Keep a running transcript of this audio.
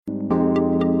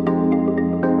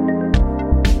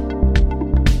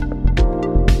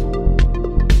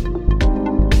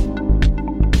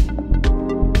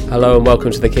Hello and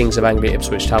welcome to the Kings of Anglia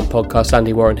Ipswich Town podcast.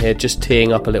 Andy Warren here, just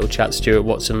teeing up a little chat Stuart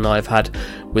Watson and I have had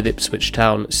with Ipswich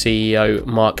Town CEO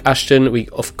Mark Ashton. We,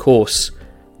 of course,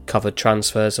 covered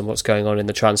transfers and what's going on in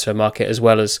the transfer market, as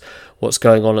well as what's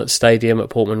going on at the stadium at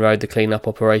Portman Road, the clean-up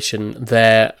operation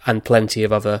there, and plenty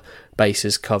of other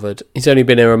bases covered. He's only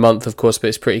been here a month, of course, but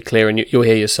it's pretty clear, and you'll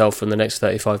hear yourself from the next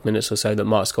 35 minutes or so, that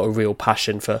Mark's got a real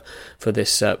passion for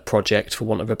this project, for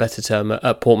want of a better term,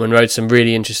 at Portman Road. Some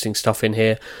really interesting stuff in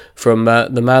here from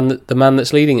the man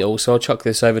that's leading it all. So I'll chuck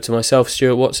this over to myself,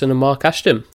 Stuart Watson, and Mark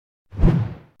Ashton.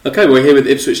 Okay, we're here with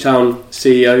Ipswich Town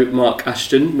CEO Mark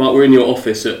Ashton. Mark, we're in your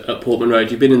office at Portman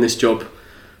Road. You've been in this job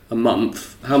a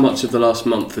month. How much of the last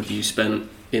month have you spent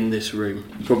in this room?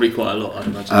 Probably quite a lot, I'd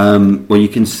imagine. Well, you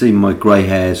can see my grey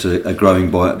hairs are growing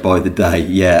by the day.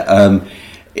 Yeah,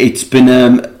 it's been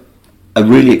a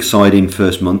really exciting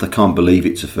first month. I can't believe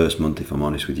it's a first month, if I'm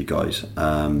honest with you guys.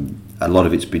 A lot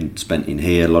of it's been spent in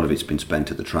here. A lot of it's been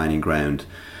spent at the training ground,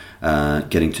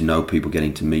 getting to know people,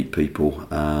 getting to meet people.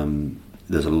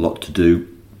 There's a lot to do,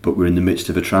 but we're in the midst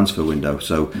of a transfer window.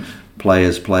 So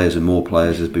players and more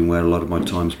players has been where a lot of my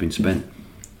time's been spent.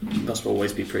 Must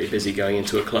always be pretty busy going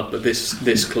into a club, but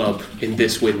this club in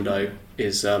this window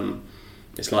is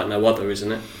it's like no other,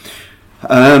 isn't it?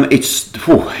 It's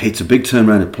a big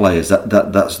turnaround of players.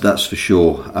 That's for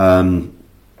sure.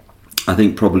 I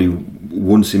think probably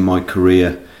once in my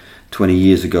career, 20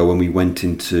 years ago, when we went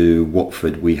into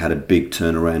Watford, we had a big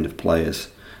turnaround of players.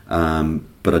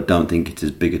 But I don't think it's as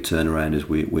big a turnaround as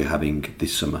we're having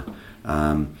this summer.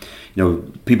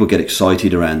 People get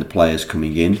excited around the players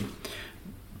coming in,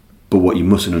 but what you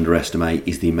mustn't underestimate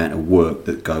is the amount of work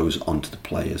that goes onto the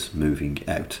players moving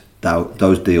out.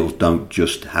 Those deals don't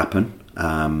just happen.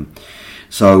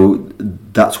 So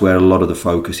that's where a lot of the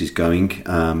focus is going.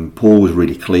 Paul was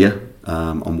really clear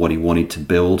on what he wanted to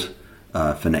build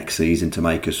for next season to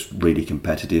make us really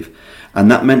competitive, and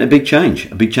that meant a big change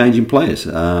in players,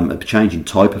 a change in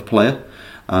type of player,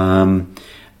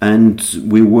 and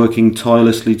we're working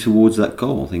tirelessly towards that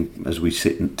goal. I think as we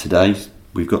sit today,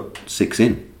 we've got 6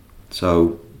 in,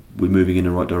 so we're moving in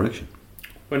the right direction.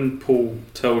 When Paul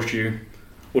tells you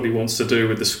what he wants to do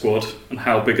with the squad and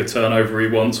how big a turnover he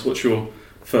wants, what's your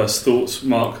first thoughts,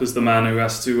 Mark, as the man who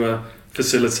has to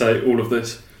facilitate all of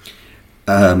this?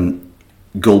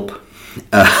 Gulp.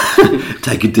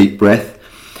 Take a deep breath.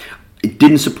 It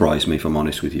didn't surprise me, if I'm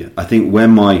honest with you. I think where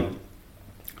my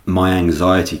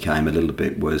anxiety came a little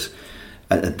bit was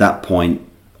at that point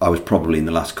I was probably in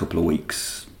the last couple of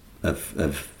weeks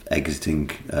of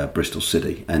exiting Bristol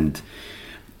City, and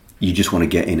you just want to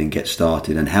get in and get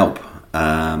started and help.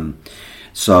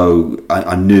 So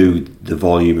I knew the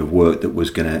volume of work that was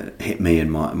going to hit me and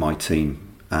my team,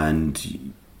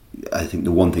 and I think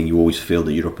the one thing you always feel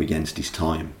that you're up against is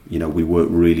time. We work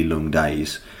really long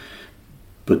days,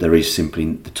 but there is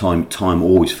simply the time. Time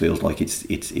always feels like it's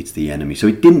the enemy. So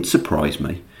it didn't surprise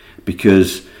me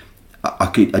because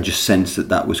I just sensed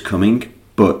that was coming.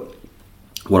 But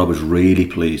what I was really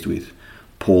pleased with,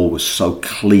 Paul was so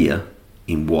clear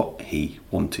in what he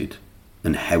wanted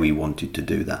and how he wanted to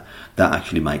do that. That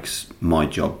actually makes my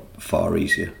job far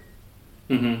easier.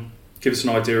 Mm-hmm. Give us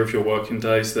an idea of your working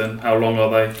days then. How long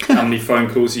are they? How many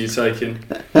phone calls are you taking?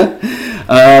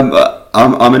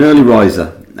 I'm an early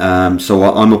riser, so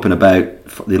I'm up and about.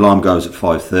 The alarm goes at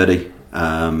 5:30,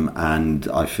 and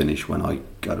I finish when I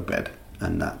go to bed,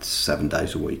 and that's 7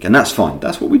 days a week, and that's fine.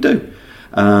 That's what we do.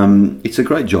 It's a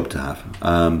great job to have.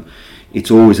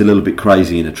 It's always a little bit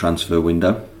crazy in a transfer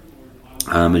window.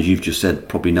 As you've just said,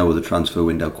 probably no other transfer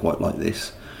window quite like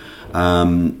this.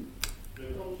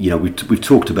 We've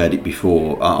talked about it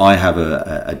before. I have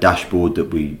a dashboard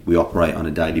that we operate on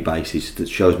a daily basis that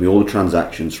shows me all the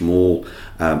transactions from all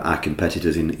our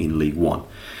competitors in League One.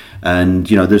 And,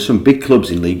 there's some big clubs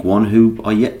in League One who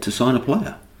are yet to sign a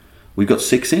player. We've got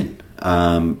 6 in.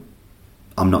 I'm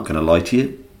not going to lie to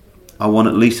you. I want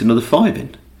at least another 5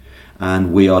 in.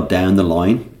 And we are down the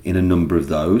line in a number of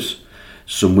those.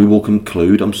 Some we will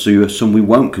conclude, I'm sure some we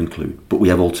won't conclude, but we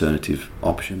have alternative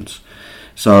options.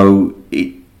 So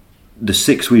the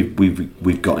 6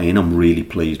 we've got in, I'm really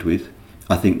pleased with.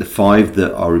 I think the 5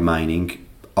 that are remaining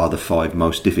are the 5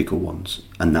 most difficult ones,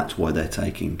 and that's why they're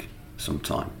taking some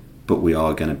time. But we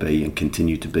are going to be and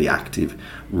continue to be active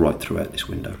right throughout this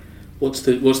window. What's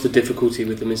the difficulty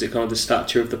with them? Is it kind of the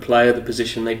stature of the player, the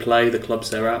position they play, the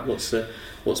clubs they're at?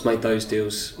 What's made those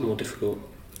deals more difficult?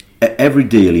 Every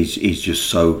deal is just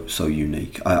so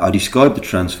unique. I describe the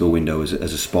transfer window as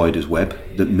a spider's web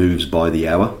that moves by the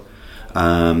hour,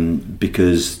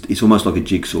 because it's almost like a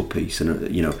jigsaw piece. And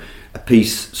a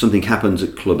piece, something happens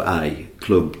at club A,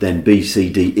 club then B, C,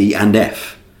 D, E, and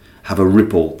F have a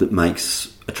ripple that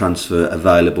makes a transfer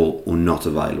available or not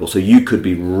available. So you could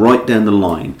be right down the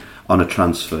line on a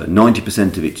transfer,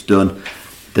 90% of it's done,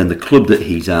 then the club that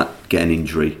he's at get an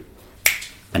injury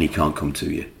and he can't come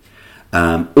to you.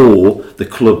 Or the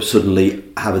club suddenly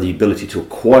have the ability to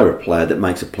acquire a player that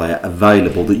makes a player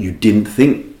available that you didn't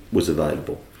think was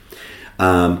available.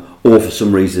 Or for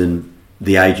some reason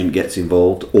the agent gets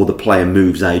involved, or the player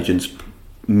moves agents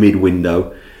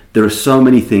mid-window. There are so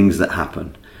many things that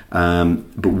happen,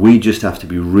 but we just have to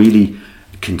be really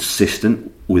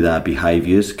consistent with our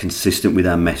behaviours, consistent with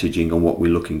our messaging on what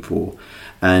we're looking for.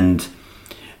 And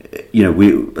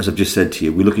we, as I've just said to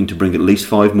you, we're looking to bring at least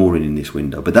 5 more in this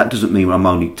window, but that doesn't mean I'm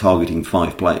only targeting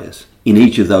 5 players. In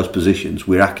each of those positions,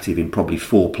 we're active in probably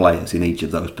 4 players in each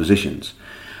of those positions.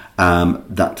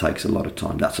 That takes a lot of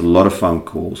time. That's a lot of phone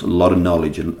calls, a lot of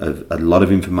knowledge, and a lot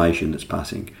of information that's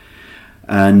passing.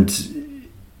 And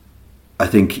I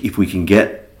think if we can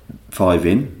get 5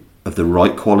 in of the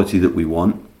right quality that we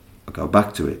want, I'll go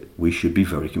back to it, we should be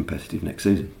very competitive next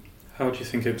season. How do you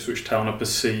think Ipswich Town are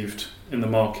perceived in the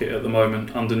market at the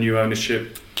moment under new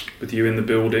ownership, with you in the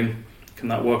building? Can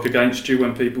that work against you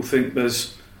when people think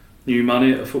there's new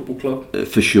money at a football club?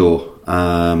 For sure.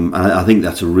 And I think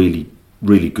that's a really,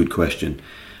 really good question.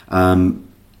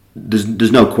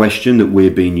 There's no question that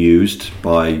we're being used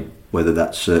by whether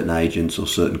that's certain agents or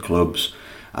certain clubs,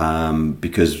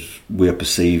 because we are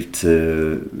perceived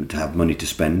to have money to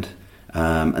spend.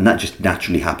 And that just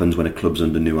naturally happens when a club's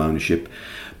under new ownership.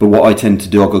 But what I tend to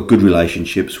do, I've got good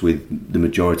relationships with the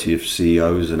majority of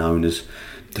CEOs and owners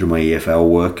through my EFL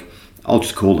work. I'll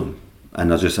just call them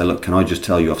and I'll just say, look, can I just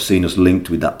tell you, I've seen us linked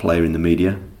with that player in the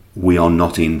media. We are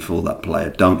not in for that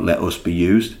player. Don't let us be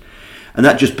used. And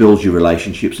that just builds your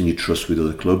relationships and your trust with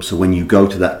other clubs. So when you go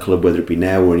to that club, whether it be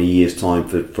now or in a year's time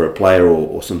for a player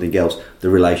or something else, the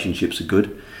relationships are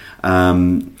good.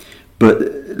 But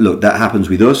look, that happens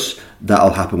with us.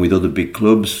 That'll happen with other big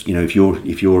clubs. If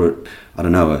you're I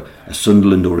don't know, a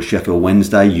Sunderland or a Sheffield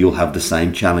Wednesday, you'll have the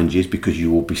same challenges because you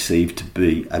will be perceived to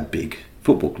be a big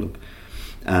football club.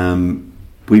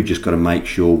 We've just got to make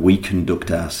sure we conduct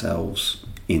ourselves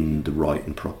in the right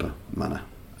and proper manner.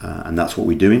 And that's what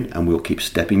we're doing, and we'll keep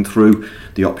stepping through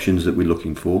the options that we're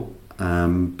looking for.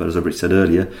 But as I've said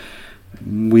earlier,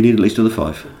 we need at least another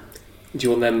 5. Do you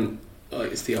want them,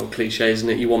 it's the old cliche, isn't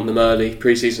it? You want them early.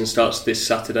 Pre-season starts this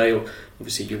Saturday, or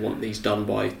obviously you want these done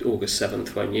by August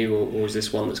 7th, won't you? Or is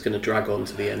this one that's going to drag on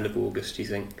to the end of August, do you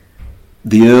think?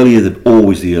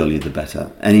 Always the earlier the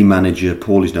better. Any manager,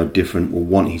 Paul is no different, will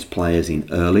want his players in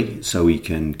early so he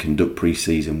can conduct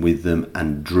pre-season with them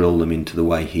and drill them into the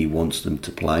way he wants them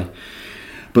to play.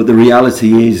 But the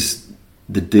reality is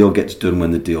the deal gets done when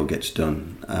the deal gets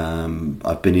done.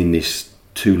 I've been in this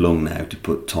too long now to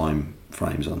put time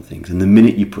frames on things, and the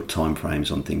minute you put time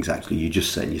frames on things, actually you're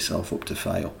just setting yourself up to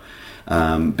fail.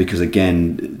 Because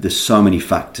again, there's so many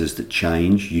factors that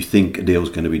change. You think a deal's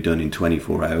going to be done in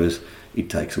 24 hours, it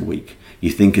takes a week. You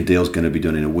think a deal's going to be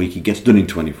done in a week, it gets done in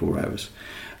 24 hours.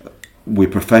 We're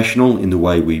professional in the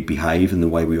way we behave and the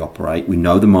way we operate. We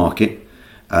know the market,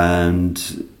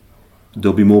 and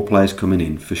there'll be more players coming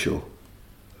in for sure.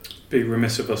 Be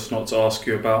remiss of us not to ask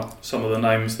you about some of the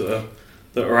names that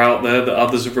are out there that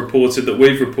others have reported, that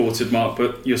we've reported, Mark,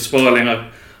 but you're smiling.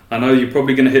 I know you're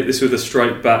probably going to hit this with a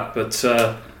straight bat, but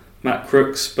Matt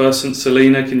Crooks, Bersant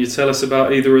Celina, can you tell us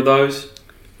about either of those?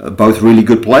 Both really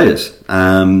good players.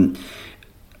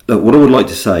 Look, what I would like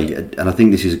to say, and I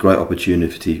think this is a great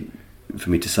opportunity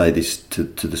for me to say this to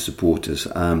the supporters,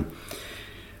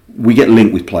 we get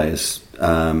linked with players.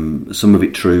 Some of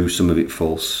it true, some of it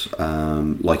false.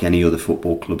 Like any other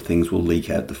football club, things will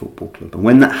leak out the football club. And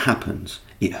when that happens,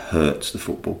 it hurts the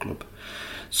football club.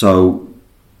 So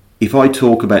if I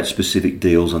talk about specific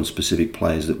deals on specific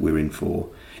players that we're in for,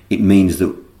 it means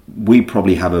that we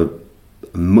probably have a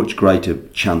much greater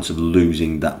chance of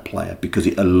losing that player because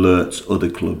it alerts other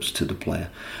clubs to the player.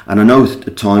 And I know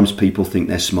at times people think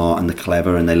they're smart and they're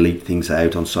clever and they leak things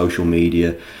out on social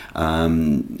media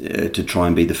to try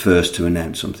and be the first to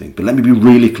announce something. But let me be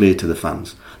really clear to the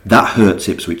fans. That hurts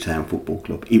Ipswich Town Football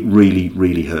Club. It really,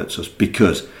 really hurts us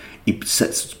because it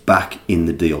sets us back in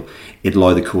the deal. It'll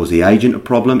either cause the agent a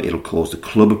problem, it'll cause the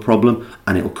club a problem,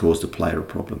 and it'll cause the player a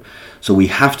problem. So we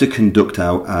have to conduct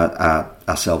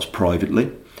ourselves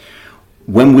privately.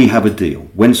 When we have a deal,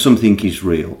 when something is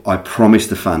real, I promise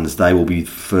the fans they will be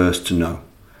first to know.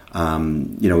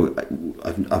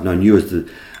 I've known you as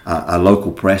our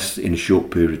local press in a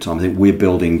short period of time. I think we're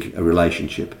building a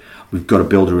relationship. We've got to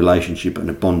build a relationship and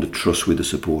a bond of trust with the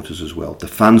supporters as well. The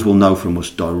fans will know from us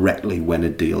directly when a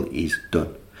deal is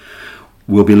done.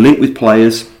 We'll be linked with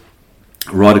players.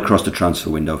 right across the transfer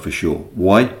window for sure.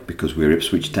 Why? Because we're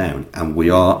Ipswich Town and we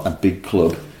are a big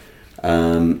club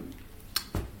in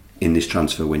this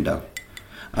transfer window.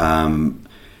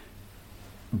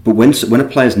 But when a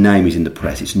player's name is in the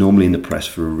press, it's normally in the press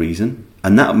for a reason,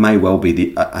 and that may well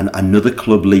be another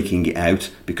club leaking it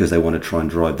out because they want to try and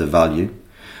drive the value.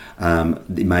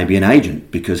 It may be an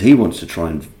agent because he wants to try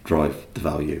and drive the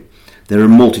value. There are a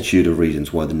multitude of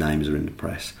reasons why the names are in the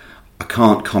press. I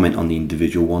can't comment on the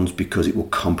individual ones because it will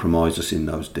compromise us in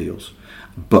those deals.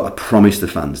 But I promise the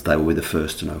fans they will be the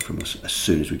first to know from us as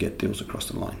soon as we get deals across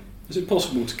the line. Is it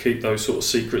possible to keep those sort of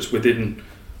secrets within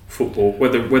football,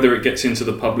 whether it gets into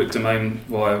the public domain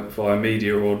via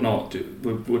media or not?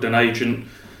 Would an agent,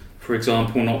 for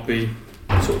example, not be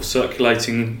sort of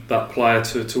circulating that player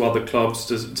to other clubs?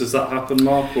 Does that happen,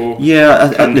 Mark? Or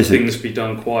can things be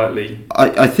done quietly?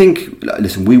 I think,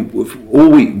 listen, all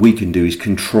we can do is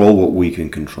control what we can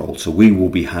control. So we will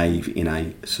behave in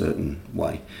a certain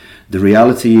way. The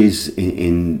reality is,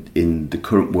 in the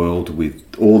current world, with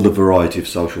all the variety of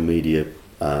social media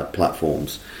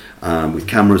platforms, with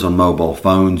cameras on mobile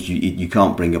phones, you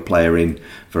can't bring a player in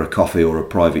for a coffee or a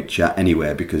private chat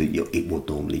anywhere because it will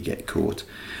normally get caught.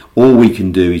 All we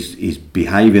can do is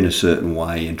behave in a certain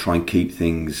way and try and keep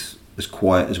things as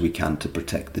quiet as we can to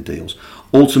protect the deals.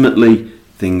 Ultimately,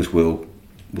 things will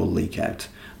leak out,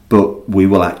 but we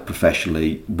will act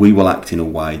professionally. We will act in a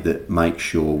way that makes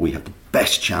sure we have the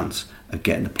best chance of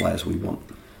getting the players we want.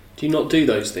 Do you not do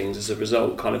those things as a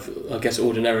result? Kind of, I guess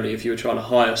ordinarily, if you were trying to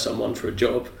hire someone for a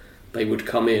job, they would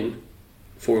come in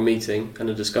for a meeting and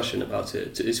a discussion about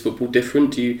it. Is football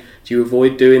different? Do you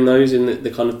avoid doing those in the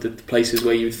kind of the places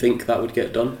where you think that would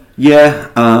get done?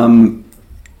 Yeah, I'm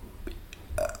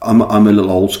a little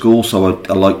old school, so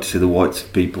I like to see the whites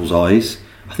of people's eyes.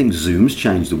 I think Zoom's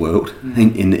changed the world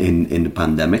in the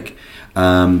pandemic,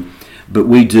 but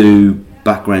we do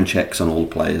background checks on all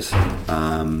players,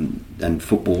 and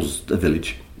football's a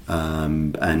village.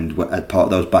 And as part of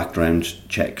those background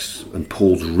checks, and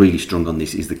Paul's really strong on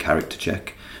this, is the character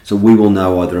check. So we will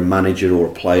know either a manager or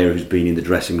a player who's been in the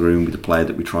dressing room with the player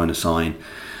that we're trying to sign,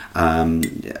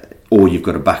 or you've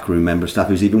got a backroom member of staff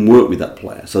who's even worked with that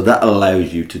player. So that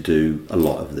allows you to do a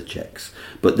lot of the checks.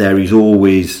 But there is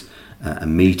always a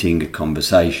meeting, a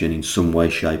conversation in some way,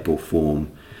 shape or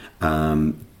form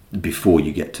before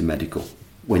you get to medical.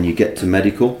 When you get to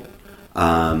medical,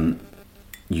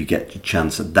 you get your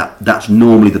chance at that. That's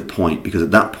normally the point, because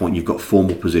at that point you've got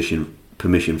formal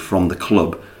permission from the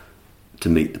club to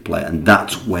meet the player, and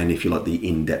that's when, if you like, the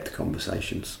in-depth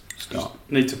conversations start.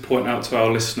 I need to point out to our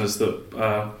listeners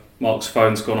that Mark's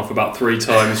phone's gone off about 3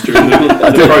 times during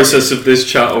the process of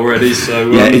this chat already.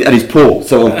 So yeah, and it's Paul.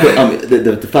 So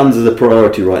the fans are the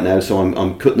priority right now. So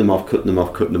I'm cutting them off.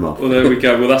 Well, there we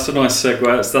go. Well, that's a nice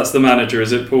segue. That's the manager,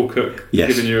 is it, Paul Cook?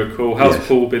 Yes. Giving you a call. How's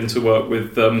Paul been to work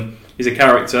with? He's a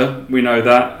character. We know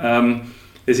that.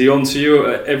 Is he on to you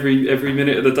every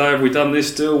minute of the day? Have we done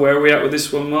this still? Where are we at with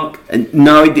this one, Mark?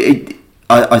 No,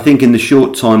 I think in the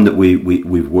short time that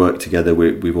we've worked together,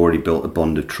 we've already built a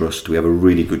bond of trust. We have a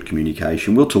really good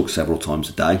communication. We'll talk several times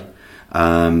a day,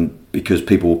 because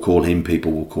people will call him,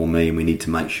 people will call me, and we need to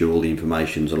make sure all the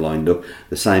information's are lined up.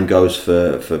 The same goes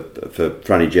for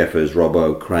Franny Jeffers,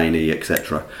 Robbo, Craney,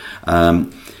 etc.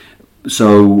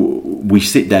 So we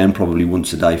sit down probably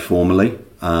once a day formally,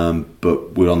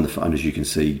 but we're on the phone, as you can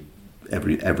see,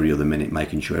 every other minute,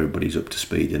 making sure everybody's up to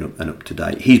speed and up to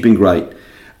date. He's been great.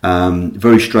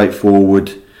 Very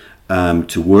straightforward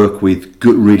to work with,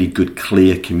 really good,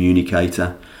 clear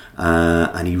communicator,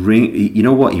 and he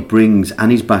brings,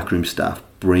 and his backroom staff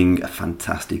bring a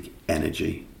fantastic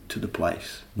energy to the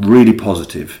place. Really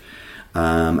positive,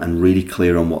 and really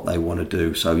clear on what they want to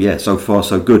do. So yeah, so far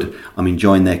so good. I'm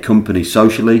enjoying their company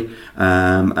socially,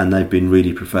 and they've been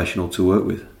really professional to work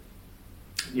with.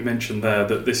 You mentioned there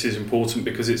that this is important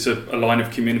because it's a line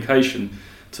of communication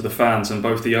to the fans, and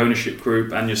both the ownership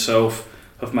group and yourself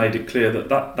have made it clear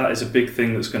that is a big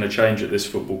thing that's going to change at this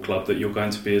football club, that you're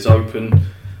going to be as open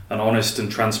and honest and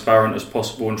transparent as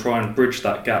possible and try and bridge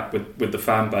that gap with the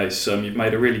fan base. You've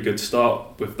made a really good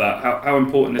start with that. How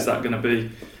important is that going to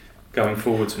be going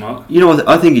forwards, Mark?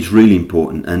 I think it's really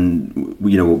important, and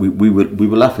we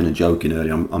were laughing and joking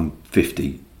earlier. I'm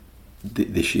 50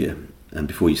 this year, and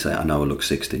before you say it, I know I look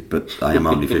 60, but I am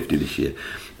only 50 this year.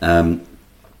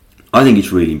 I think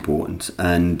it's really important,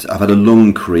 and I've had a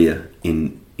long career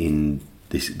in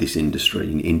this industry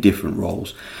in different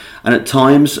roles, and at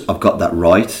times I've got that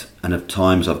right, and at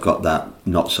times I've got that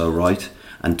not so right,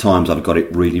 and times I've got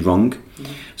it really wrong.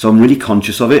 Mm-hmm. So I'm really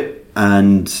conscious of it,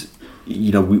 and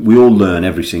we all learn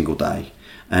every single day.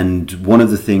 And one of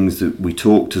the things that we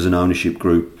talked as an ownership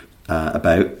group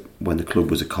about when the club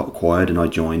was acquired and I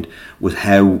joined was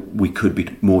how we could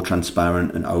be more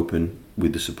transparent and open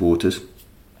with the supporters,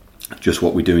 just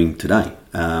what we're doing today.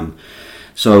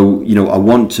 So, I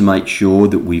want to make sure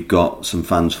that we've got some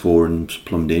fans forums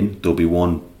plumbed in. There'll be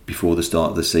one before the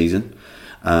start of the season.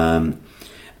 And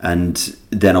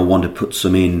then I want to put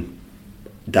some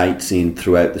dates in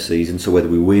throughout the season, so whether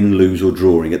we win, lose or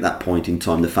drawing, at that point in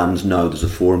time the fans know there's a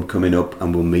forum coming up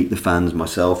and we'll meet the fans,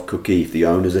 myself, Cookie, if the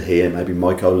owners are here, maybe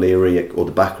Mike O'Leary or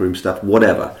the backroom staff,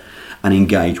 whatever, and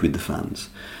engage with the fans.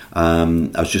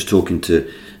 I was just talking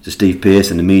to Steve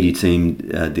Pearce and the media team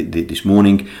this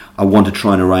morning. I want to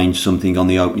try and arrange something on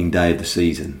the opening day of the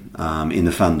season in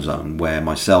the fan zone, where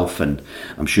myself and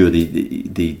I'm sure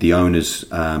the owners'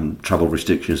 travel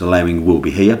restrictions allowing will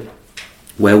be here,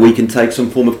 where we can take some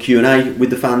form of Q&A with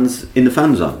the fans in the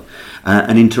fan zone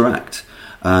and interact.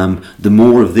 The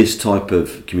more of this type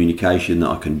of communication that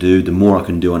I can do, the more I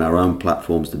can do on our own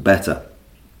platforms, the better.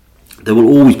 There will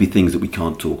always be things that we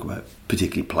can't talk about,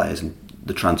 particularly players and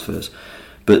the transfers,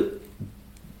 but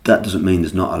that doesn't mean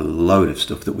there's not a load of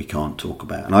stuff that we can't talk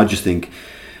about. And I just think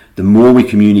the more we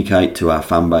communicate to our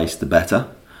fan base, the better,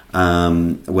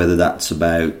 whether that's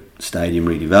about stadium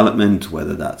redevelopment,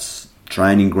 whether that's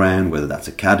training ground, whether that's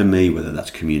academy, whether that's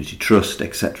community trust,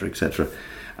 etc., etc.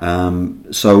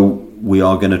 So we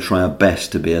are going to try our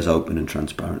best to be as open and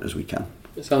transparent as we can.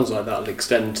 It sounds like that'll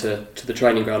extend to the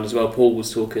training ground as well. Paul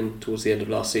was talking towards the end of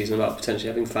last season about potentially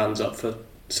having fans up for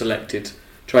selected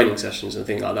training sessions and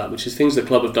things like that, which is things the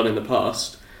club have done in the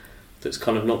past that's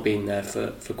kind of not been there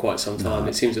for quite some time. No.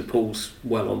 It seems that Paul's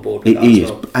well on board with that as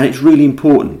well. And it's really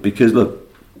important because, look,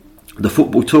 the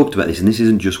football, we talked about this, and this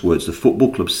isn't just words, the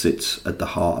football club sits at the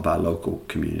heart of our local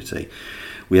community.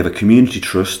 We have a community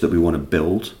trust that we want to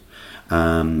build.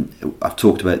 I've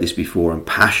talked about this before. I'm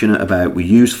passionate about, we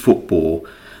use football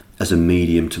as a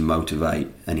medium to motivate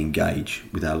and engage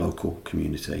with our local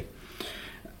community.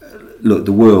 Look,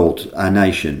 the world, our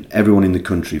nation, everyone in the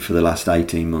country for the last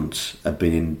 18 months have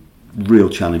been in real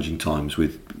challenging times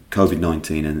with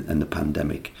COVID-19 and the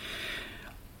pandemic.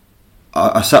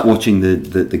 I sat watching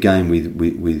the game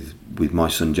with my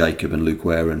son Jacob and Luke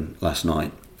Warren last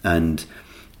night, and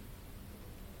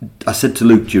I said to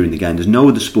Luke during the game, there's no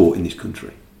other sport in this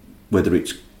country, whether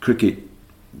it's cricket,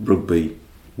 rugby,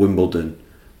 Wimbledon,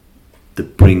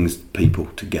 that brings people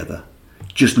together.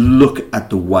 Just look at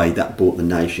the way that brought the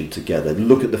nation together.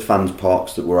 Look at the fans'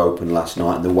 parks that were open last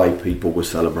night and the way people were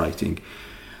celebrating.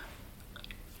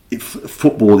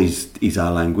 Football is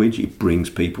our language. It brings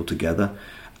people together.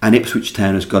 And Ipswich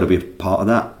Town has got to be a part of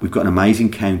that. We've got an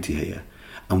amazing county here,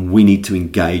 and we need to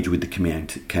engage with the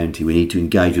county. We need to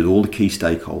engage with all the key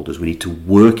stakeholders. We need to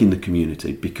work in the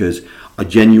community, because I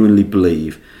genuinely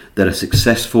believe that a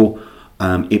successful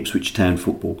Ipswich Town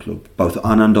Football Club, both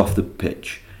on and off the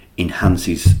pitch,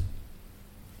 enhances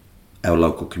our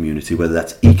local community, whether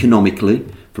that's economically,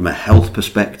 from a health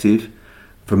perspective,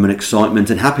 from an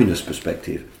excitement and happiness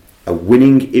perspective. A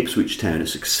winning Ipswich Town, a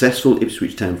successful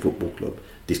Ipswich Town Football Club,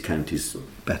 this county's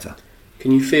better.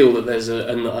 Can you feel that there's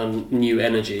a new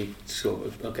energy? Sort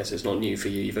of, I guess it's not new for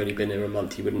you. You've only been here a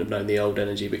month. You wouldn't have known the old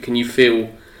energy. But can you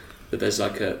feel that there's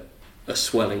like a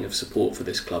swelling of support for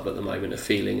this club at the moment? A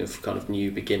feeling of kind of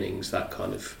new beginnings, that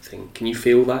kind of thing. Can you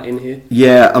feel that in here?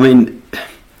 Yeah, I mean,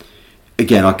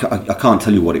 again, I can't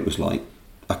tell you what it was like.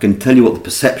 I can tell you what the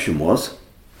perception was,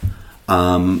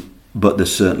 but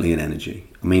there's certainly an energy.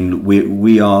 I mean,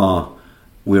 we're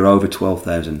over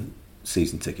 12,000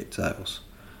 season ticket sales.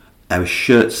 Our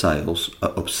shirt sales are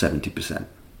up 70%.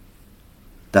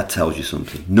 That tells you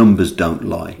something. Numbers don't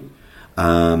lie.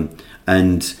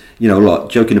 And, you know, like,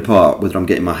 joking apart, whether I'm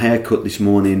getting my hair cut this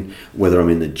morning, whether I'm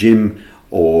in the gym,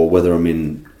 or whether I'm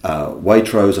in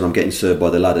Waitrose and I'm getting served by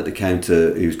the lad at the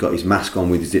counter who's got his mask on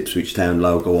with his Ipswich Town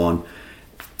logo on,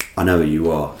 I know who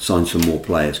you are. Sign some more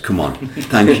players. Come on.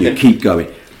 Thank you. Keep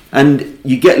going. And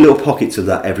you get little pockets of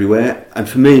that everywhere. And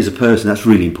for me as a person, that's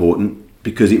really important,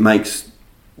 because it makes...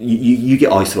 You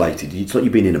get isolated. It's like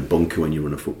you've been in a bunker when you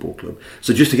run a football club.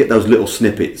 So just to get those little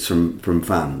snippets from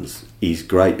fans is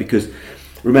great, because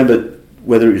remember,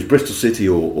 whether it was Bristol City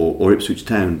or Ipswich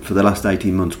Town, for the last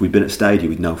 18 months we've been at Stadia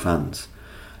with no fans.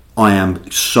 I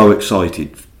am so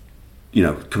excited, you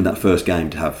know, come that first game,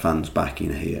 to have fans back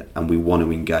in here, and we want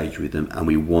to engage with them, and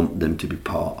we want them to be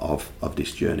part of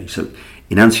this journey. So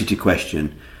in answer to your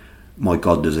question, my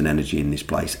God, there's an energy in this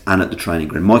place. And at the training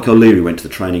ground, Mike O'Leary went to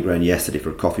the training ground yesterday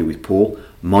for a coffee with Paul.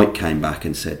 Mike came back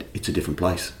and said, it's a different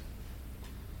place.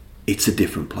 It's a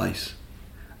different place.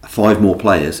 5 more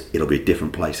players, it'll be a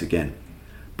different place again.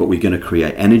 But we're going to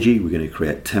create energy, we're going to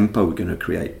create tempo, we're going to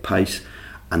create pace.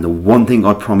 And the one thing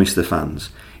I promise the fans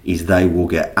is they will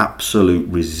get absolute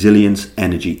resilience,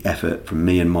 energy, effort from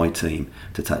me and my team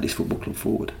to take this football club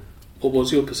forward. What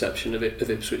was your perception of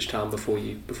Ipswich Town before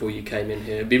you came in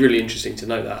here? It'd be really interesting to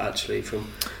know that, actually,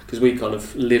 because we kind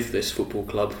of live this football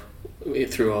club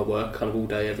through our work, kind of all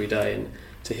day, every day, and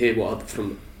to hear what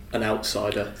from an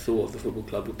outsider thought of the football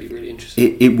club would be really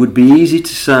interesting. It would be easy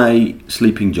to say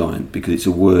sleeping giant because it's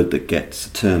a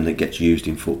term that gets used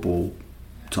in football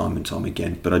time and time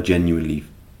again, but I genuinely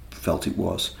felt it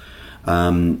was.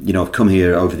 I've come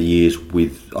here over the years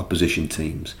with opposition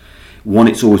teams. One,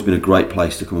 it's always been a great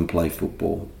place to come and play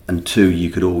football, and two, you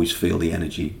could always feel the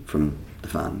energy from the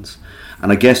fans.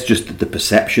 And I guess just the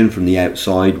perception from the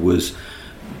outside was,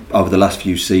 over the last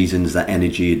few seasons, that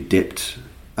energy had dipped,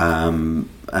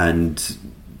 and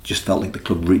just felt like the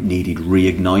club needed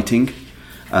reigniting.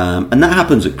 And that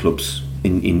happens at clubs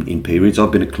in periods.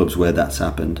 I've been at clubs where that's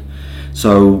happened.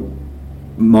 So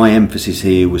my emphasis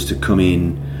here was to come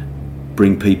in,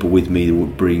 bring people with me that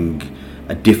would bring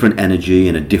a different energy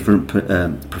and a different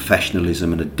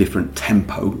professionalism and a different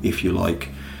tempo, if you like,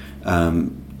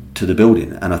 to the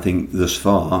building. And I think thus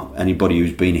far, anybody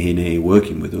who's been here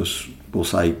working with us will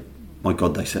say, my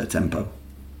God, they set a tempo.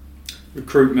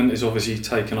 Recruitment is obviously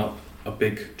taken up a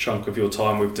big chunk of your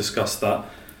time. We've discussed that.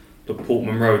 But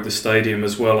Portman Road, the stadium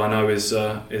as well, I know is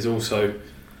also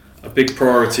a big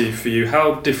priority for you.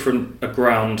 How different a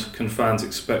ground can fans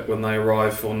expect when they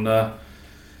arrive on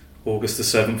August the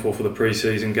 7th or for the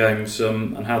pre-season games,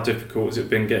 and how difficult has it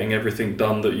been getting everything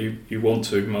done that you want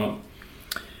to, Mark?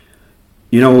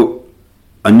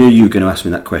 I knew you were going to ask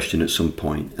me that question at some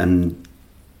point, and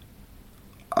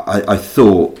I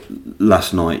thought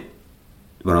last night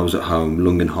when I was at home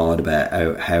long and hard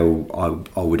about how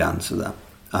I would answer that,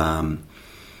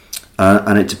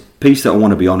 and it's a piece that I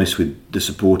want to be honest with the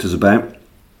supporters about.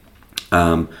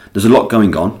 There's a lot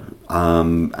going on.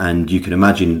 And you can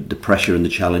imagine the pressure and the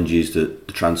challenges that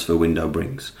the transfer window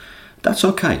brings. That's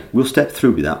okay. We'll step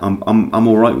through with that. I'm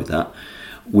all right with that.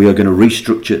 We are going to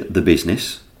restructure the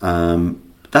business.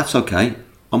 That's okay.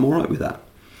 I'm all right with that.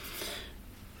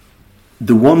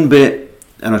 The one bit,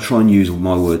 and I try and use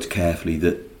my words carefully,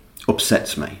 that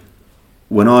upsets me.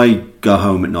 When I go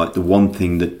home at night, the one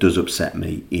thing that does upset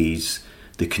me is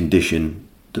the condition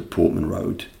that Portman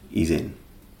Road is in.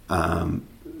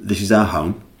 This is our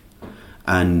home.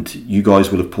 And you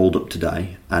guys will have pulled up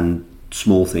today and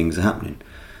small things are happening.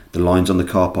 The lines on the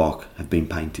car park have been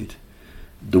painted.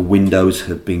 The windows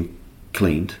have been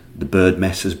cleaned. The bird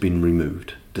mess has been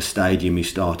removed. The stadium is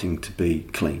starting to be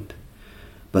cleaned.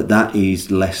 But that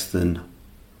is less than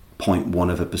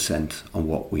 0.1% on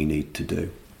what we need to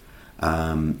do.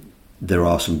 There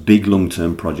are some big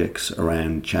long-term projects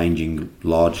around changing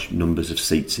large numbers of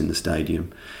seats in the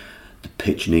stadium. The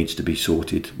pitch needs to be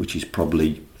sorted, which is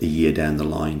probably a year down the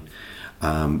line.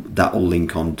 That will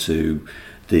link on to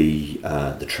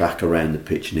the track around the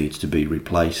pitch needs to be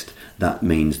replaced. That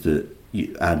means that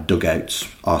our dugouts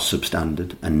are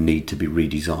substandard and need to be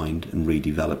redesigned and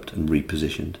redeveloped and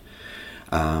repositioned.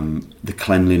 The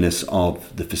cleanliness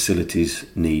of the facilities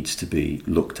needs to be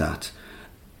looked at.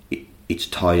 It's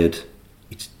tired,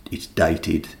 it's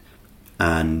dated,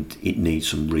 and it needs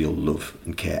some real love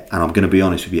and care. And I'm going to be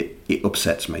honest with you, it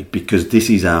upsets me because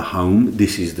this is our home,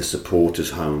 this is the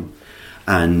supporters' home,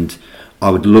 and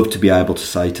I would love to be able to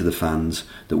say to the fans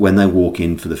that when they walk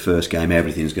in for the first game,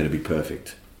 everything's going to be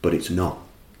perfect, but it's not.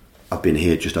 I've been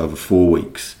here just over 4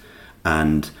 weeks,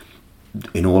 and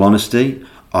in all honesty,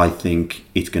 I think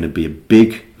it's going to be a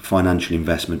big financial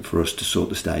investment for us to sort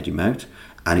the stadium out,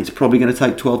 and it's probably going to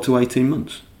take 12 to 18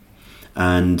 months.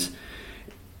 And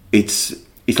it's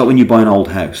like when you buy an old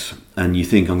house and you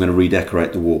think, I'm going to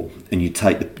redecorate the wall, and you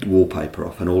take the wallpaper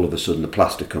off and all of a sudden the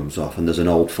plaster comes off and there's an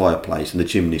old fireplace and the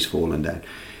chimney's fallen down.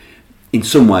 In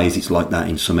some ways it's like that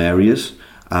in some areas.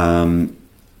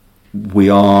 We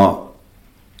are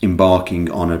embarking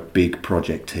on a big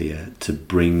project here to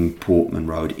bring Portman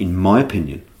Road, in my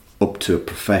opinion, up to a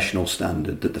professional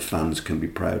standard that the fans can be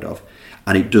proud of.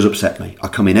 And it does upset me. I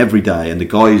come in every day and the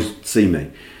guys see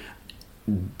me.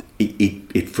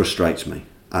 It frustrates me.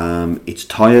 It's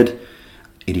tired,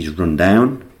 it is run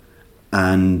down,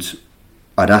 and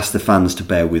I'd ask the fans to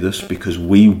bear with us because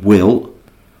we will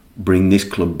bring this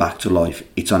club back to life.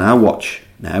 It's on our watch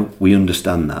now, we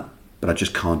understand that, but I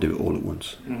just can't do it all at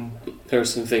once. There are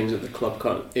some things that the club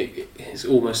can't. It's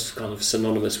almost kind of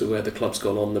synonymous with where the club's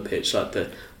gone on the pitch, like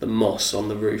the moss on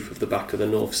the roof of the back of the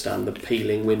north stand, the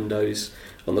peeling windows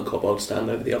on the Cobbold stand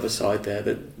over the other side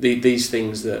there. These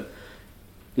things that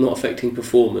not affecting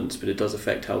performance, but it does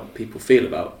affect how people feel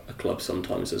about a club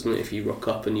sometimes, doesn't it? If you rock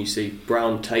up and you see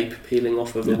brown tape peeling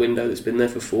off of a window that's been there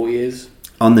for 4 years.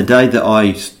 on the day that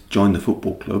I joined the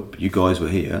football club, you guys were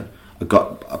here.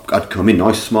 I'd come in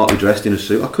nice, smartly dressed in a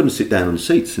suit. I couldn't sit down on the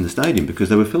seats in the stadium because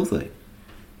they were filthy.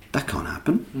 That can't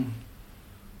happen.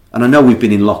 And I know we've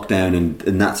been in lockdown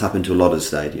and that's happened to a lot of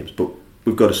stadiums, but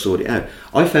we've got to sort it out.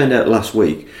 I found out last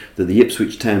week that the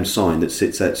Ipswich Town sign that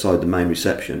sits outside the main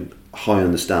reception, high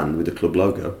on the stand with the club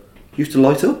logo, used to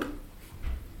light up.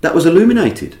 That was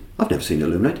illuminated. I've never seen it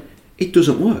illuminate. It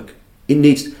doesn't work.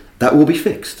 That will be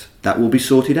fixed. That will be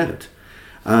sorted out.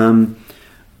 Our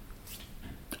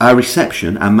main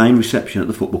reception at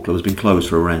the football club has been closed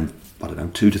for around,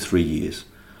 2 to 3 years.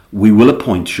 We will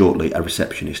appoint shortly a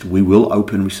receptionist. We will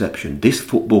open reception. This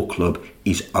football club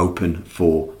is open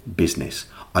for business.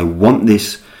 I want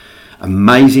this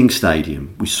amazing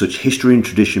stadium with such history and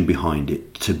tradition behind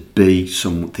it to be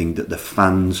something that the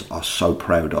fans are so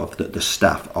proud of, that the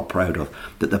staff are proud of,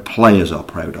 that the players are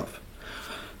proud of.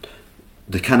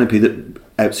 The canopy that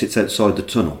sits outside the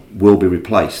tunnel will be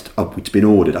replaced. It's been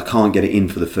ordered. I can't get it in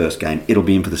for the first game. It'll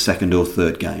be in for the second or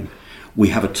third game. We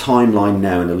have a timeline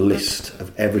now and a list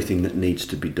of everything that needs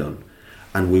to be done,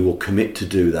 and we will commit to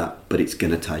do that, but it's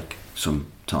going to take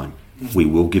some time. We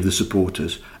will give the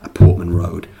supporters a Portman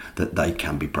Road that they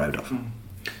can be proud of.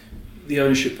 The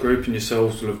ownership group and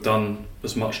yourselves will have done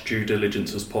as much due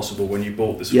diligence as possible when you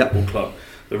bought this football club.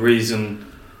 The reason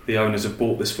the owners have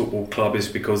bought this football club is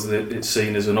because it's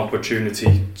seen as an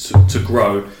opportunity to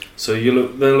grow. So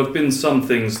there'll have been some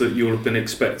things that you'll have been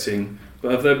expecting,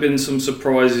 but have there been some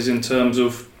surprises in terms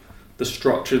of the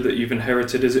structure that you've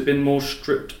inherited? Has it been more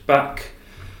stripped back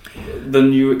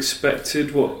than you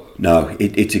expected? No,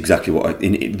 it's exactly what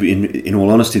in all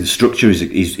honesty, the structure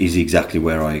is exactly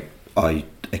where I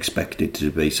expected it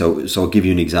to be. So I'll give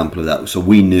you an example of that. So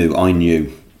I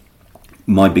knew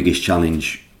my biggest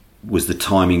challenge was the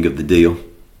timing of the deal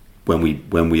when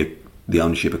the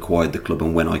ownership acquired the club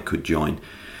and when I could join.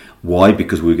 Why?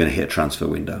 Because we were going to hit a transfer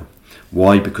window.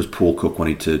 Why? Because Paul Cook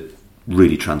wanted to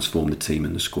really transform the team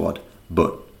and the squad,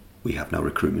 but we have no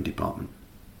recruitment department.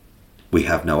 We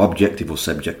have no objective or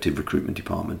subjective recruitment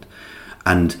department,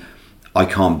 and I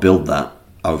can't build that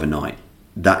overnight.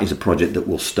 That is a project that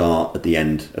will start at the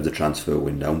end of the transfer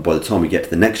window, and by the time we get to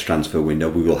the next transfer window,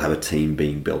 we will have a team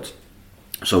being built.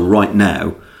 So right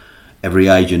now, every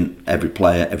agent, every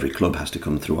player, every club has to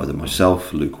come through either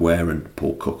myself, Luke Ware and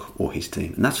Paul Cook or his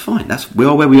team. And that's fine. We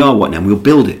are where we are right now, and we'll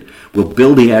build it. We'll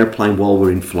build the airplane while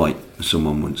we're in flight, as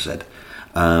someone once said.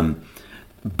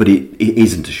 But it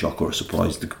isn't a shock or a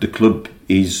surprise. The club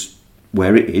is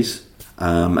where it is.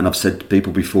 And I've said to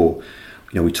people before,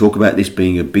 we talk about this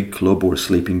being a big club or a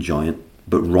sleeping giant,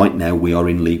 but right now we are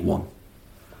in League One.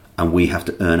 And we have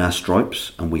to earn our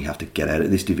stripes, and we have to get out of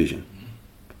this division.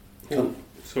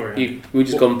 Sorry, we've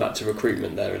just gone back to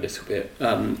recruitment there a little bit.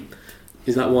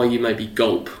 Is that why you maybe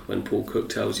gulp when Paul Cook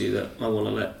tells you that I want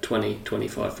to let 20,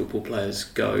 25 football players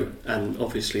go, and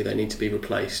obviously they need to be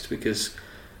replaced because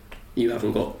you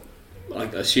haven't got,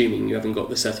 assuming you haven't got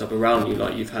the setup around you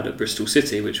like you've had at Bristol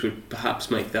City, which would perhaps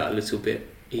make that a little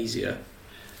bit easier?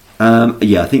 I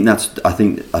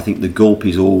think the gulp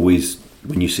is always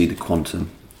when you see the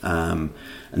quantum.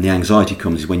 And the anxiety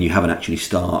comes when you haven't actually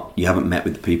you haven't met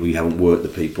with the people, you haven't worked the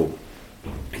people.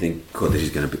 You think, God, this is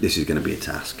going to be a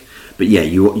task. But yeah,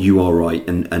 you are right,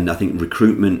 and I think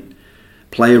recruitment,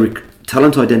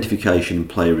 talent identification, and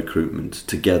player recruitment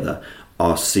together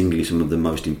are singly some of the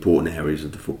most important areas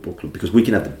of the football club, because we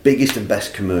can have the biggest and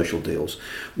best commercial deals.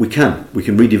 We can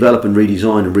redevelop and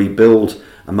redesign and rebuild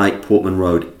and make Portman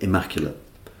Road immaculate.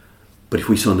 But if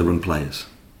we sign the wrong players,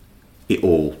 it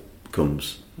all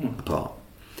comes apart.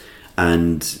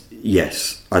 And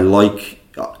yes, I like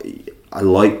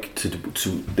to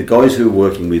the guys who are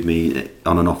working with me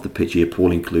on and off the pitch here,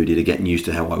 Paul included, are getting used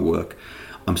to how I work.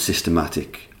 I'm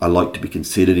systematic. I like to be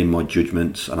considered in my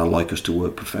judgments, and I like us to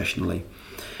work professionally.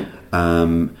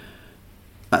 And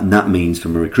that means,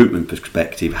 from a recruitment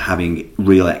perspective, having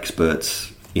real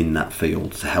experts in that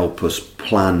field to help us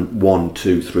plan 1,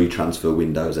 2, 3 transfer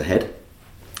windows ahead.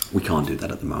 We can't do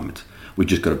that at the moment. We've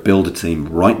just got to build a team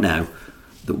right now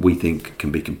that we think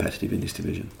can be competitive in this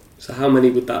division. So how many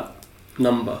would that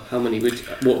number?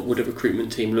 What would a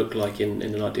recruitment team look like in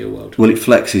an ideal world? Well, it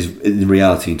flexes in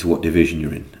reality into what division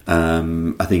you're in.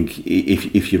 I think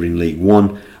if you're in League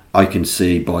One, I can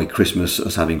see by Christmas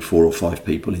us having 4 or 5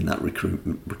 people in that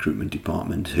recruitment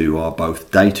department who are both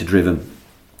data driven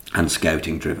and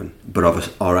scouting driven, but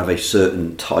are of a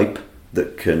certain type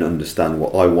that can understand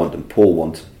what I want and Paul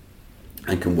want,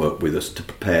 and can work with us to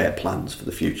prepare plans for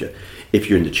the future. If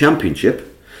you're in the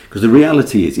Championship, because the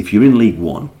reality is, if you're in League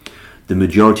One, the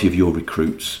majority of your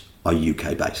recruits are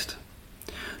UK based.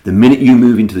 The minute you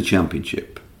move into the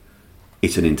Championship,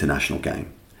 it's an international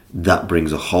game. That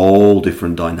brings a whole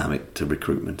different dynamic to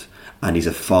recruitment and is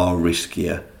a far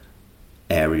riskier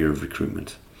area of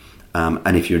recruitment.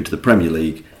 And if you're into the Premier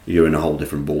League, you're in a whole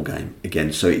different ball game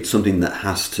again. So it's something that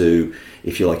has to,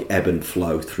 if you like, ebb and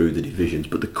flow through the divisions.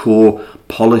 But the core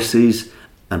policies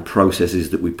and processes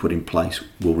that we put in place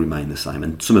will remain the same.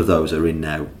 And some of those are in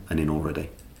now and in already.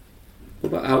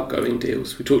 What about outgoing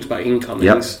deals? We talked about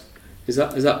incomings. Yep.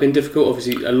 Has that been difficult?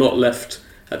 Obviously, a lot left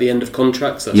at the end of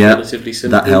contracts. That's relatively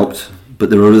simple. That helped. But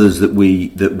there are others that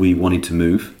we wanted to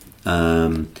move.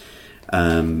 And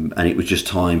it was just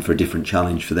time for a different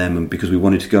challenge for them, and because we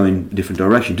wanted to go in a different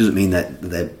direction. Doesn't mean that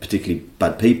they're particularly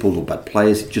bad people or bad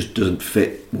players. It just doesn't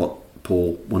fit what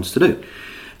Paul wants to do.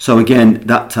 So again,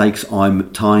 that takes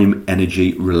time,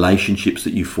 energy, relationships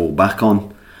that you fall back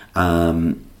on,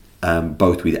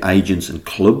 both with agents and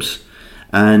clubs.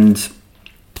 And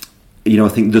I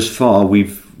think thus far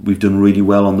we've done really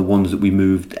well on the ones that we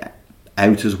moved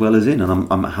out as well as in, and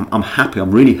I'm happy.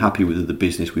 I'm really happy with the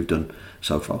business we've done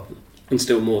so far. And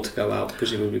still more to go out,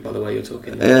 presumably, by the way you're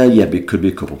talking. Yeah, but it could be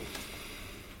a couple.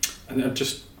 And I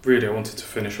wanted to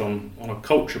finish on a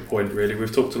culture point, really.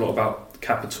 We've talked a lot about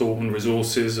capital and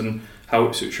resources and how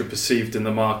Ipswich are perceived in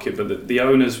the market, but the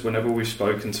owners, whenever we've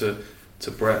spoken to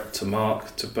Brett, to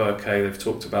Mark, to Burke, they've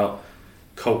talked about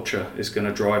culture is going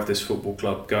to drive this football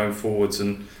club going forwards.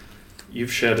 And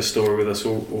you've shared a story with us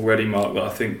already, Mark, that I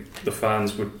think the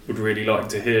fans would really like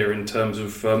to hear in terms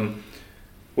of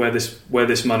where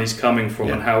this money's coming from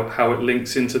and how it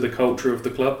links into the culture of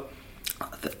the club.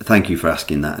 Thank you for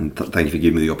asking that, and thank you for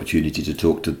giving me the opportunity to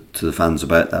talk to the fans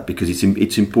about that, because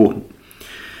it's important.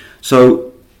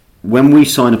 So when we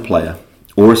sign a player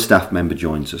or a staff member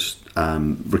joins us,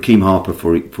 Rakeem Harper,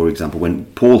 for example, when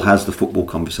Paul has the football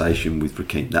conversation with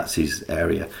Rakeem, that's his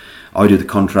area. I do the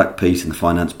contract piece and the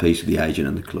finance piece with the agent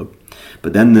and the club.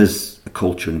 But then there's a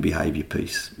culture and behaviour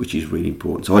piece, which is really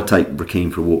important. So I take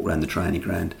Rakeem for a walk around the training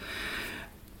ground.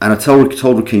 And I told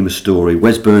Rakeem a story.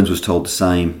 Wes Burns was told the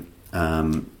same.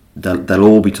 They'll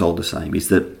all be told the same. Is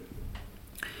that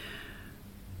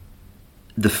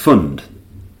the fund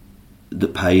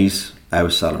that pays our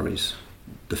salaries,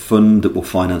 the fund that will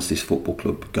finance this football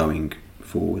club going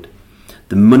forward,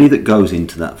 the money that goes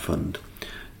into that fund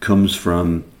comes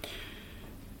from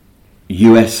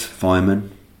US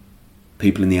firemen,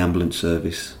 people in the ambulance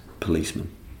service, policemen,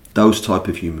 those type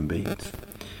of human beings.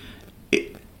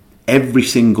 Every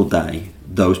single day,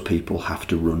 those people have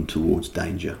to run towards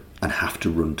danger and have to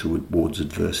run towards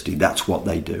adversity. That's what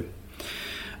they do.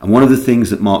 And one of the things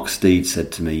that Mark Steed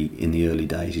said to me in the early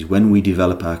days is, when we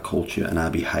develop our culture and our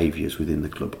behaviours within the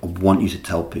club, I want you to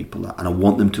tell people that, and I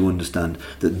want them to understand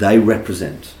that they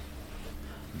represent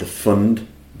the fund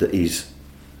that is,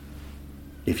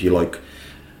 if you like,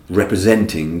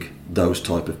 representing those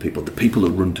type of people, the people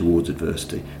that run towards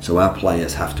adversity. So our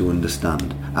players have to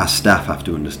understand, our staff have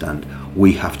to understand,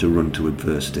 we have to run to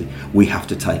adversity, we have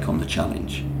to take on the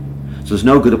challenge. So there's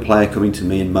no good a player coming to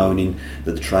me and moaning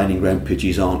that the training ground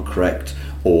pitches aren't correct,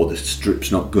 or the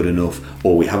strip's not good enough,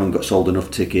 or we haven't got sold enough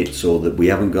tickets, or that we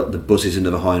haven't got the buses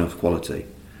into a high enough quality.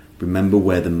 Remember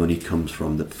where the money comes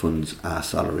from that funds our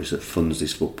salaries, that funds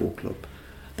this football club.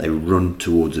 They run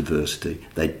towards adversity,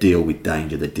 they deal with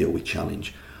danger, they deal with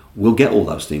challenge. We'll get all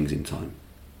those things in time,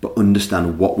 but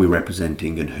understand what we're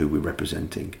representing and who we're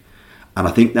representing. And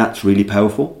I think that's really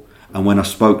powerful. And when I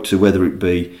spoke to, whether it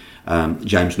be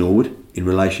James Norwood in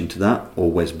relation to that,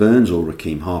 or Wes Burns or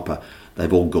Rakeem Harper,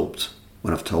 they've all gulped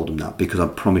when I've told them that, because I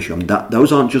promise you,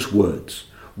 those aren't just words.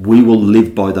 We will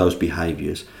live by those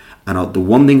behaviours. And the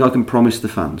one thing I can promise the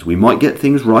fans, we might get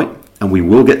things right and we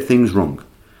will get things wrong,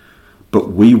 but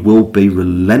we will be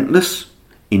relentless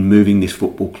in moving this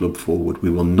football club forward. We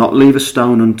will not leave a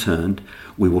stone unturned.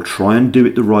 We will try and do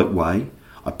it the right way.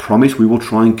 I promise we will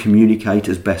try and communicate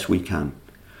as best we can.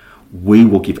 We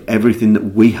will give everything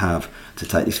that we have to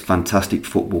take this fantastic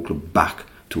football club back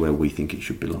to where we think it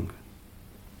should belong.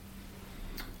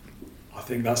 I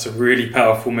think that's a really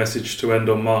powerful message to end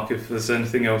on, Mark, if there's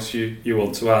anything else you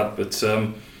want to add. But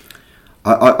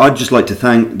I'd just like to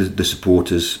thank the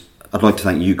supporters. I'd like to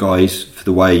thank you guys for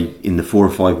the way, in the 4 or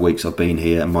 5 weeks I've been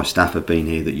here and my staff have been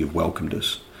here, that you've welcomed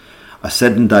us. I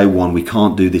said on day one, we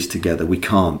can't do this together. We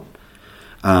can't.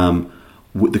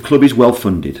 The club is well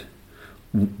funded,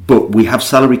 but we have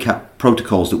salary cap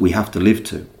protocols that we have to live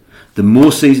to. The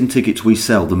more season tickets we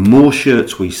sell, the more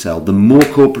shirts we sell, the more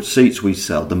corporate seats we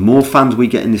sell, the more fans we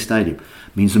get in this stadium,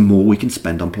 means the more we can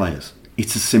spend on players.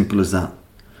 It's as simple as that.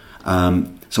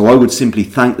 So I would simply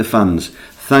thank the fans,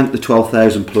 thank the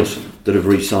 12,000 plus that have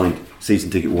re-signed season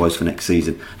ticket wise for next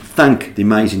season, thank the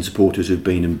amazing supporters who've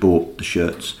been and bought the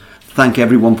shirts, thank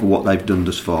everyone for what they've done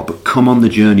thus far, but come on the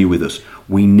journey with us.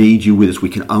 We need you with us. We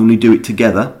can only do it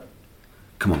together.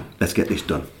 Come on, let's get this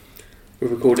done. We're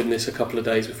recording this a couple of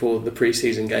days before the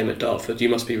pre-season game at Dartford. You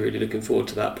must be really looking forward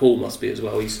to that. Paul must be as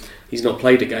well. He's not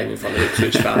played a game in front of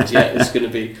Ipswich fans yet.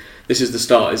 This is the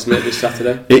start, isn't it, this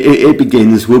Saturday? It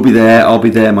begins. We'll be there. I'll be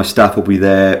there. My staff will be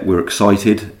there. We're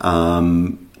excited.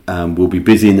 We'll be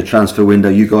busy in the transfer window.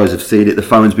 You guys have seen it. The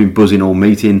phone's been buzzing all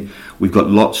meeting. We've got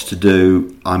lots to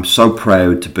do. I'm so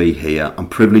proud to be here. I'm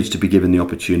privileged to be given the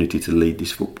opportunity to lead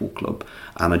this football club.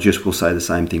 And I just will say the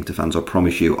same thing to fans. I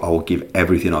promise you, I will give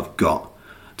everything I've got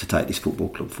to take this football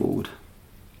club forward.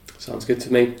 Sounds good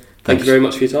to me. Thank you very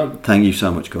much for your time. Thank you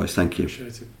so much, guys. Thank you.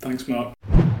 Appreciate it. Thanks, Mark.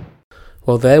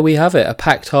 Well, there we have it. A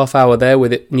packed half hour there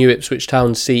with new Ipswich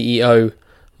Town CEO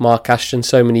Mark Ashton.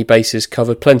 So many bases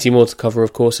covered. Plenty more to cover,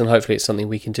 of course, and hopefully it's something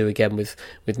we can do again with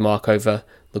Mark over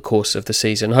the course of the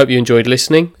season. I hope you enjoyed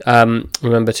listening.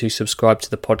 Remember to subscribe to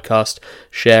the podcast,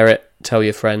 share it, tell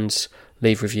your friends,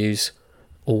 leave reviews,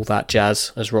 all that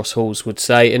jazz, as Ross Halls would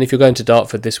say. And if you're going to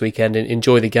Dartford this weekend,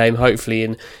 enjoy the game,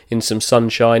 hopefully in some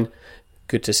sunshine.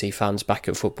 Good to see fans back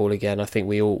at football again. I think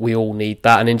we all need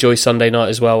that. And enjoy Sunday night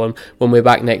as well. And when we're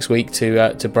back next week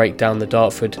to break down the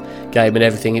Dartford game and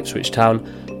everything Ipswich Town,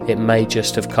 it may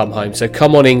just have come home. So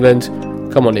come on England,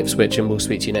 come on Ipswich, and we'll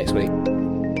speak to you next week.